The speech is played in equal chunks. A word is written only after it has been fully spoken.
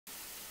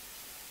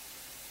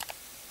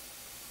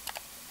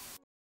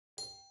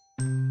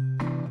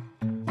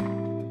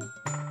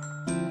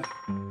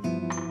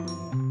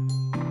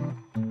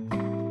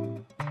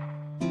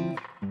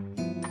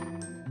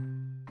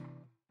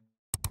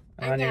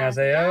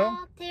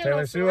안녕하세요.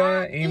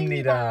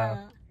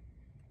 텔러수아입니다.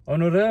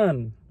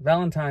 오늘은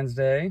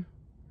발렌타인데이입니다.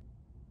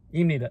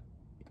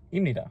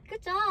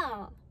 그쵸?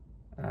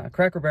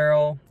 Cracker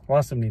Barrel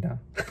왔습니다.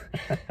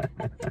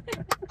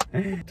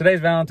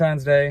 Today's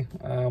Valentine's Day.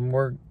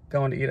 We're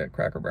going to eat at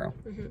Cracker Barrel.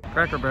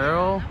 Cracker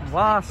Barrel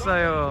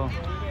왔어요.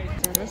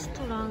 이제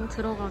레스토랑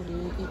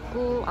들어가기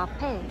입구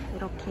앞에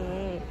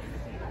이렇게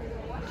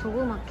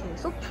조그맣게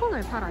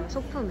소품을 팔아요.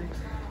 소품을.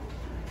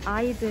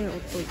 아이들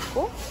옷도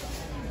있고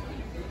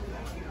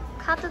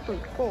카드도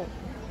있고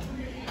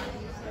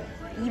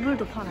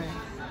이불도 팔아요.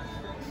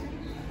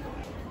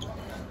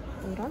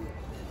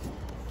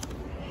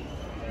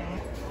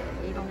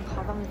 이런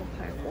가방도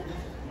팔고.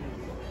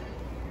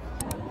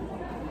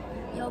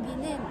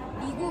 여기는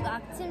미국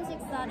아침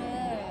식사를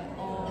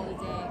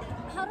이제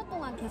하루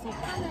동안 계속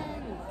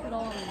하는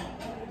그런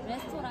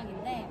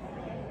레스토랑인데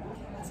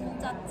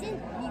진짜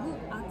찐 미국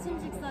아침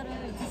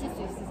식사를 드실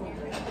수 있으세요.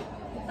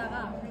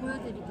 이따가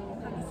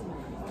보여드리도록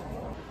하겠습니다.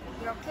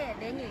 이렇게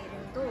메뉴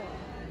이름도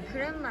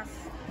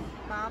그랜마스,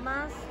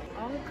 마마스,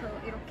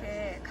 엉클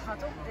이렇게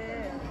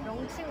가족들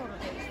명칭으로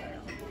되어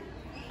있어요.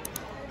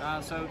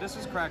 So this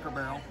is Cracker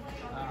Barrel,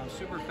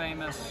 super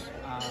famous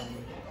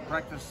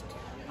breakfast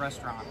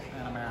restaurant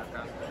in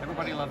America.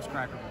 Everybody loves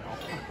Cracker Barrel.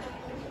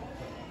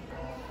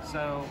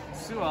 So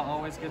Sua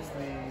always gets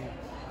the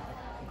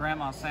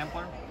grandma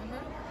sampler,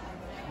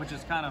 which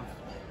is kind of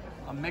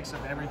a mix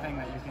of everything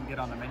that you can get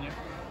on the menu.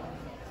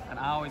 And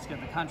I always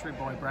get the country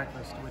boy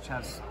breakfast, which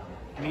has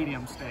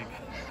medium steak.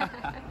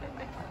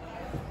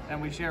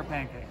 And we share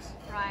pancakes.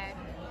 Right.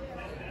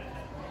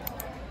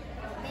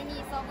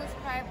 Many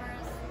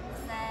subscribers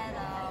said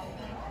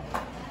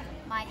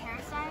my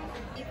hairstyle,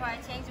 if I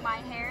change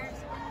my hair,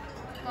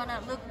 it's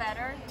gonna look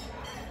better.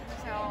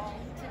 So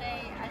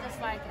today I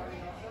just like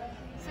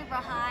super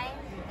high.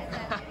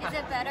 Is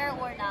it better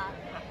or not?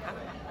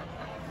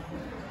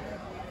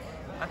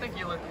 I think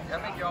you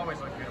always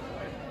look beautiful.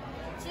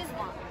 Choose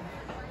one.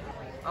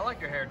 I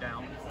like your hair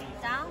down.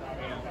 Down?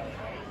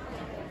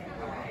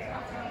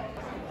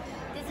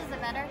 This is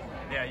better?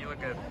 Yeah, you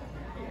look good.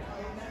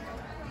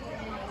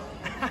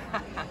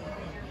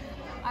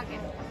 Okay,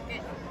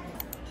 good.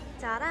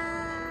 짜란!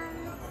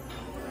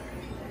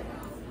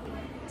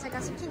 제가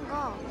시킨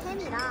거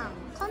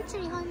햄이랑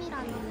컨트리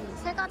햄이라는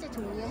세 가지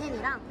종류의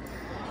햄이랑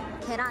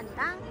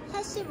계란이랑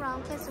해시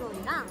브라운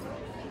캐스롤이랑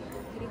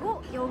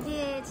그리고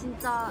여기에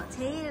진짜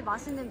제일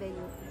맛있는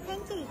메뉴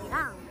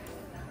팬케이크랑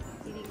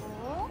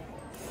그리고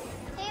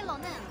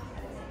테일러는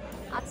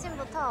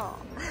아침부터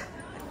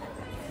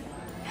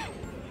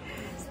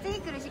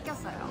스테이크를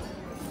시켰어요.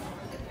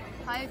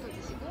 과일도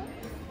주시고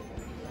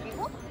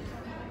그리고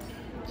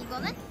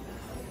이거는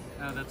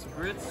That's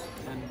grits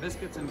and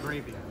biscuits and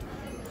gravy.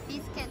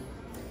 비스켓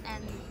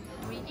and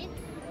gravy.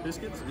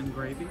 Biscuits and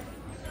gravy.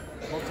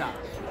 먹자.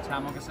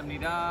 잘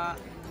먹겠습니다.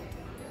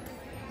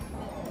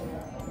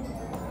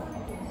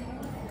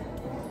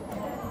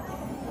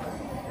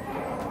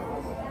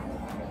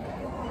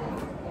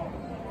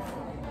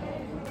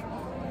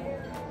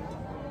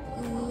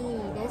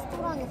 이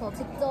레스토랑에서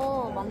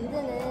직접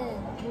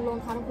만드는,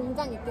 물론 다른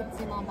공장이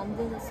있겠지만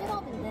만드는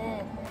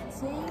시럽인데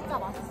진짜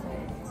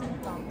맛있어요.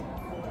 진짜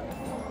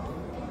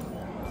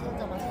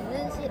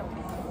맛있는 시럽.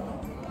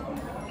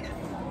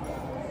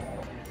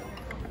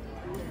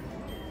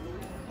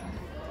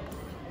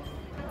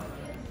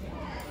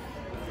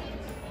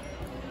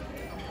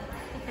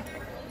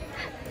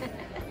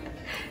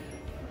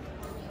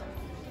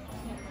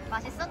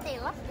 맛있어,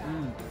 테일러?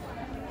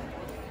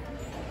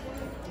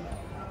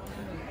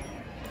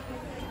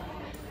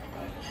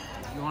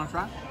 You want to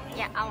try?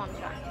 Yeah, I want to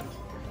try.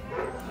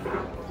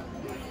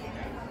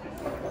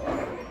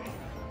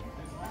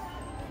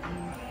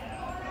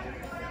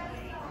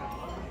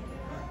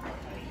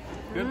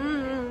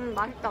 Good?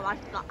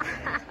 맛있다.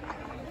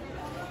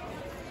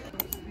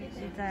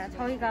 이제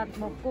저희가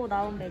먹고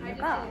나온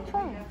메뉴가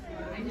총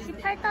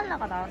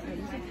 28달러가 나왔어요.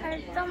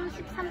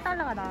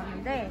 28.13달러가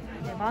나왔는데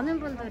많은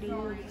분들이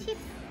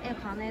팁에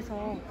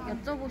관해서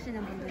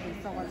여쭤보시는 분들이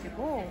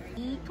있어가지고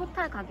이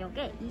토탈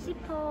가격에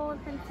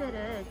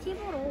 20%를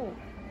팁으로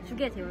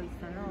주게 되어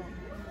있어요.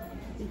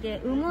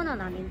 이게 의무는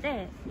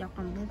아닌데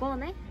약간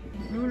무건의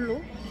룰로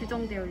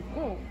규정되어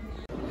있고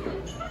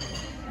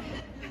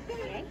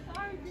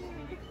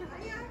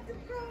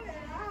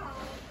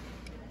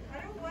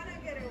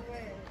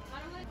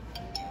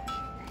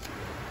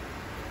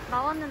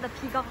나왔는데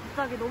비가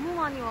갑자기 너무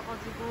많이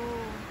와가지고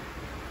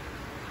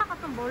차가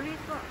좀 멀리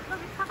있어.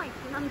 저기 차가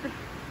있긴 한데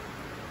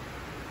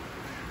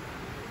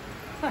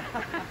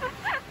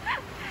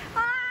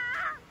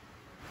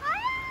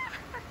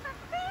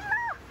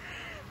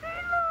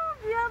테일러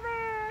미안해.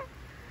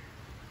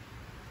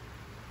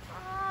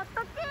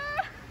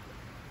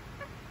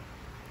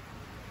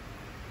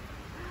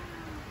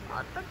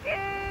 어떡해.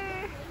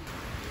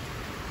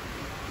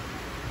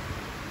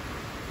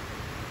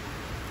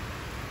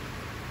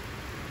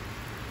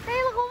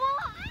 테일러 고마워.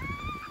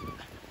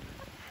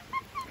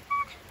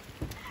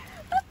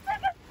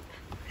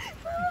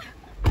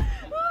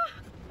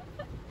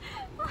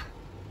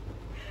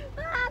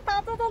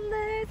 다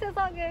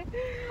세상에.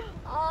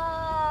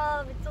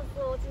 아,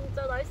 미쳤어.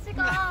 진짜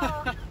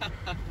날씨가.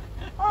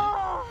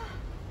 아.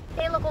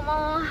 테일러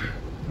고마워.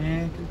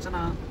 네,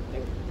 괜찮아.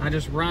 I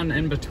just run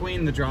in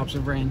between the drops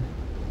of rain.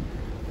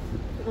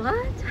 What?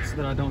 So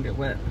that I don't get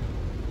wet.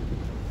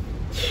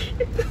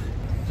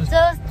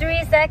 Just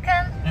 3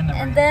 seconds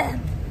and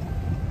then.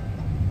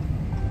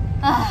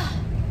 아.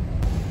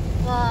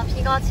 와,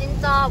 비가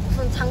진짜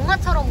무슨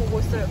장마처럼 오고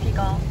있어요,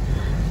 비가.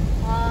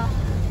 와.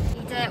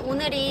 이제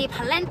오늘이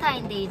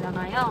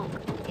발렌타인데이잖아요.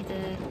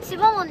 이제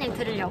시부모님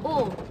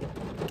드리려고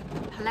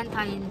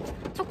발렌타인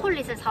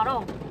초콜릿을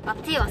사러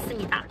마트에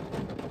왔습니다.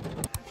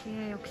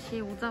 뒤에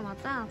역시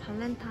오자마자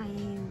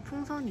발렌타인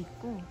풍선이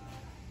있고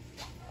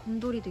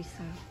곰돌이도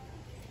있어요.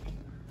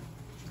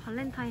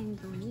 발렌타인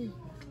존이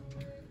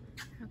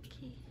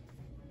이렇게.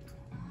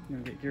 You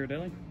wanna get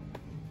Ghirardelli?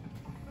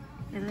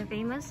 Is it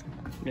famous?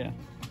 Yeah.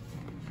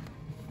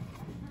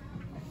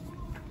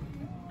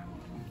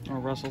 Or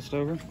Russell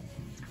Stover?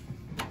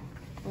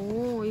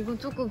 오, 이건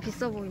조금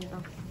비싸 보인다.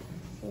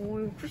 오,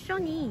 이거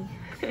쿠션이.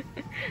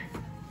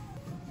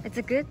 It's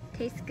good?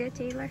 Tastes good,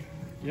 Taylor?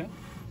 Yeah.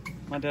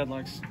 My dad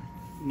likes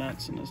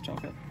nuts in his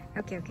chocolate.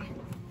 Okay, okay.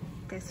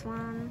 This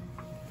one.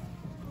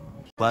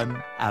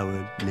 1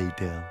 hour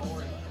later.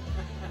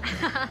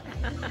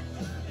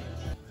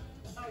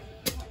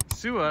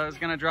 Sua is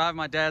gonna drive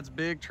my dad's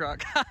big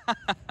truck.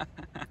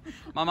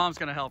 My mom's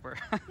gonna help her.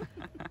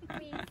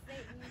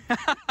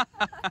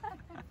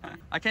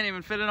 I can't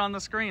even fit it on the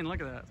screen.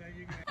 Look at that.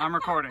 I'm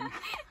recording.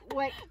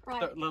 Wait,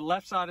 right. The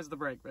left side is the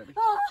brake, baby.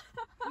 Oh,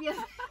 yes.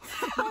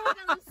 Oh my god,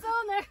 I'm so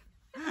nervous.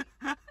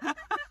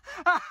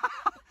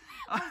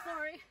 I'm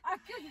sorry. I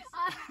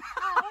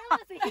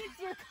almost hit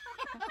you.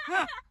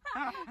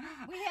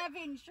 We have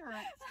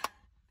insurance.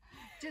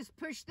 Just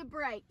push the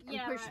brake and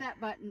Yeah, push right. that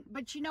button.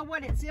 But you know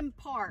what? It's in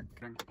park.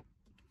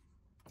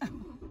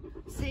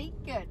 See?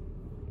 Good.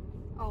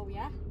 Oh,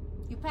 yeah?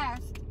 You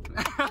passed.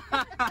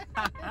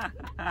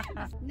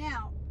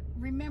 Now,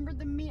 remember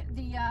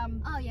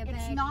Oh, yeah,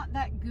 it's bag. not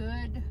that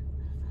good,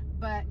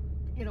 but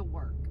it'll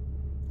work.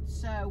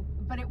 So,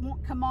 but it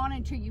won't come on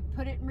until you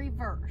put it in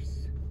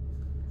reverse.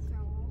 So,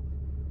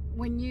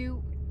 When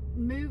you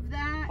move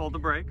that, Hold the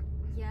brake.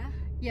 yeah.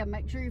 yeah,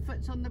 make sure your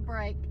foot's on the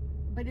brake,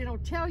 but it'll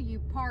tell you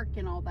park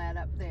and all that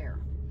up there.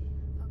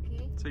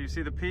 Okay. So you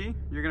see the P,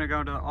 you're gonna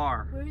go to the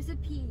R. Where is the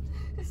P?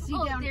 See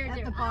Oh, down there, at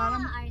there. the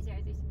bottom? Ah, I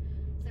see.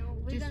 So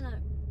we're Just-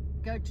 gonna.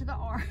 Go to the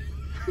R.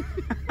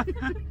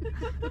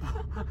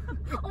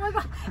 Oh my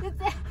god, it's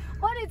there.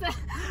 What is it?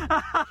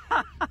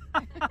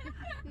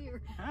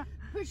 Here.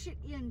 Push it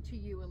into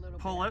you a little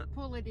Pull bit. it.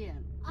 Pull it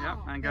in. Yep,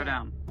 Oh, and go there.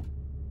 down.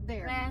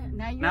 There. Man.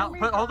 Now you're Now, in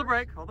hold the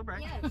reverse. brake. Hold the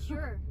brake. Yeah,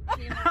 sure.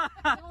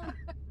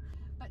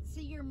 But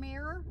see your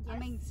mirror? I Yes.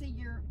 mean, see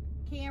your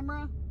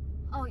camera?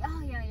 Oh,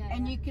 yeah.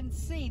 And you can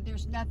see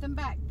there's nothing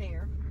back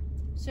there.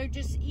 So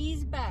just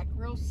ease back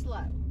real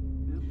slow.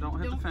 Don't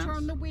hit the Don't fence.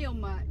 turn the wheel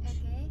much.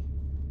 Okay.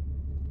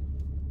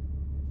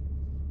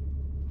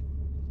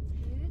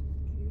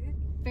 Good.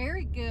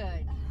 Very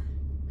good.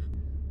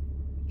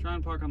 Try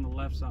and park on the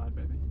left side,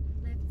 baby.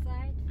 Left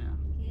side. Yeah.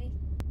 Okay.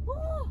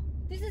 Oh,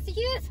 this is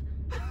huge.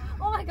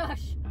 Oh my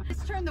gosh.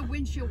 Let's turn the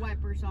windshield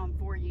wipers on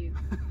for you.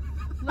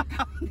 Look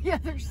on the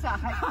other side.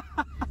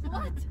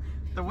 What?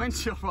 The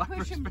windshield wipers.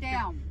 Push them baby.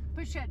 down.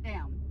 Push that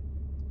down.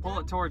 Pull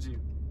it towards you.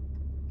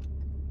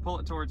 Pull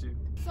it towards you.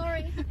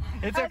 Sorry.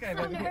 It's I'm okay,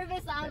 so baby.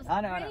 nervous. I was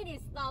I know. really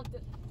stopped.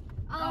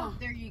 Oh,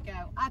 there you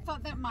go. I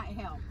thought that might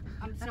help.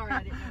 I'm sorry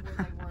I didn't know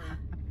where they were.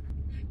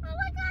 Oh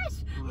my gosh!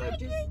 I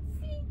Just- can't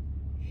see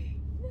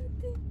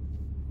nothing.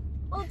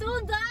 Oh,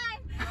 don't die!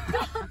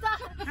 Don't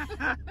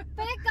die!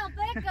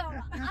 Back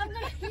up! I'm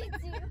gonna hit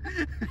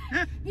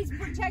you. He's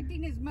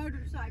protecting his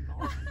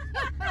motorcycle.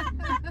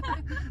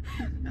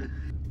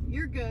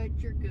 You're good.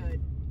 You're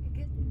good.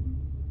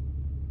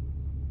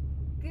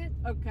 Good.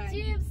 Okay.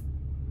 Chips.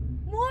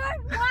 More.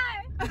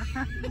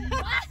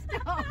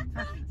 Stop.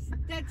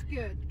 That's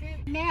good.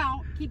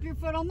 Now keep your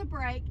foot on the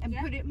brake and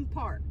Yeah. put it in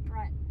park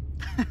Right.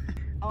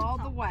 all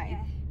the way.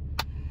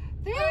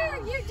 There,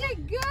 you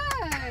did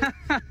good.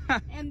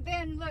 And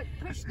then look,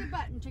 push the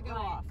button to go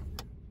off.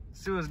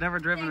 Sua's never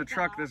driven a Thank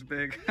truck God. this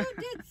big. You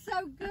did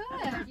so good.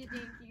 Thank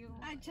you.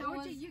 I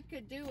told you you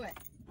could do it.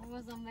 It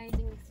was an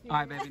amazing experience. All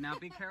right, baby. Now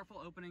be careful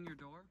opening your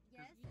door.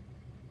 Yes.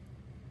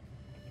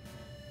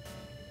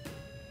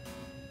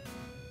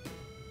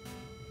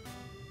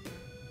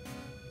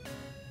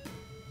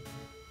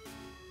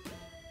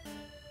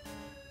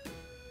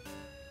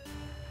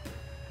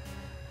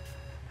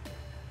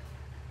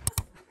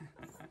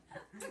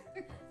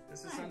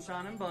 This is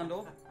Sunshine and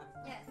Bundle.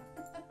 Yes.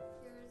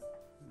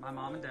 My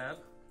mom and dad,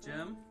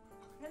 Jim,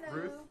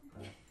 Ruth.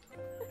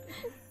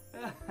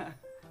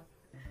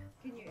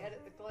 Can you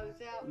edit the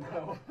clothes out?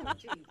 No.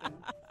 Jesus.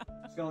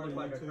 It's gonna look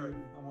like a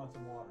curtain. I want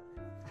some water.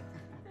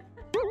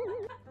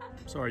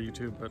 Sorry,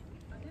 YouTube, but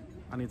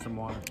I need some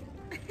water.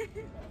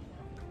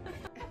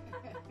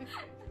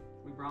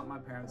 We brought my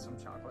parents some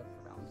chocolate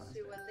for Valentine's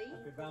Day.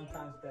 Happy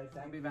Valentine's Day.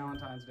 Happy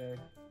Valentine's Day.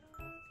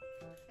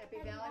 Happy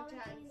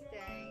Valentine's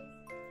Day.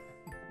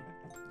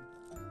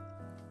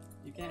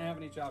 You can't have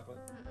any chocolate.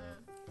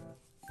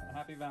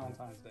 Happy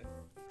Valentine's Day.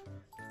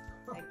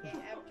 I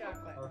can't have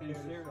chocolate. Are you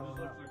serious?